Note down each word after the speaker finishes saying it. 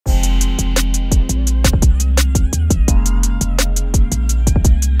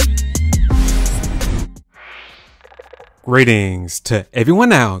Greetings to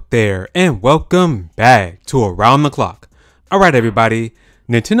everyone out there and welcome back to Around the Clock. Alright everybody,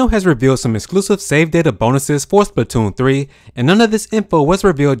 Nintendo has revealed some exclusive save data bonuses for Splatoon 3 and none of this info was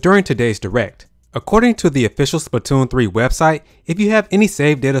revealed during today's Direct. According to the official Splatoon 3 website, if you have any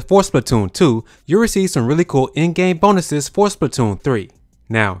save data for Splatoon 2, you'll receive some really cool in-game bonuses for Splatoon 3.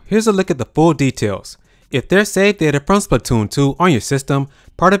 Now, here's a look at the full details. If there's save data from Splatoon 2 on your system,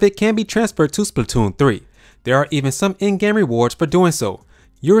 part of it can be transferred to Splatoon 3. There are even some in-game rewards for doing so.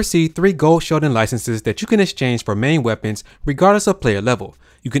 You'll receive 3 gold shielding licenses that you can exchange for main weapons regardless of player level.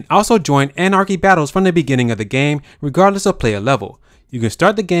 You can also join Anarchy battles from the beginning of the game regardless of player level. You can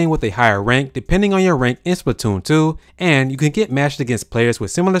start the game with a higher rank depending on your rank in Splatoon 2, and you can get matched against players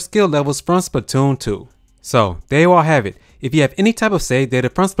with similar skill levels from Splatoon 2. So there you all have it. If you have any type of save data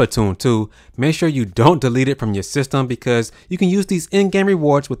from Splatoon 2, make sure you don't delete it from your system because you can use these in-game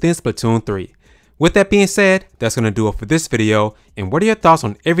rewards within Splatoon 3. With that being said, that's going to do it for this video, and what are your thoughts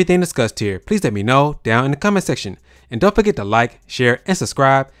on everything discussed here? Please let me know down in the comment section. And don't forget to like, share, and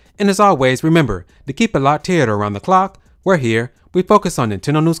subscribe. And as always, remember to keep it locked here to Around the Clock. We're here, we focus on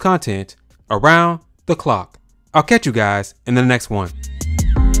Nintendo news content around the clock. I'll catch you guys in the next one.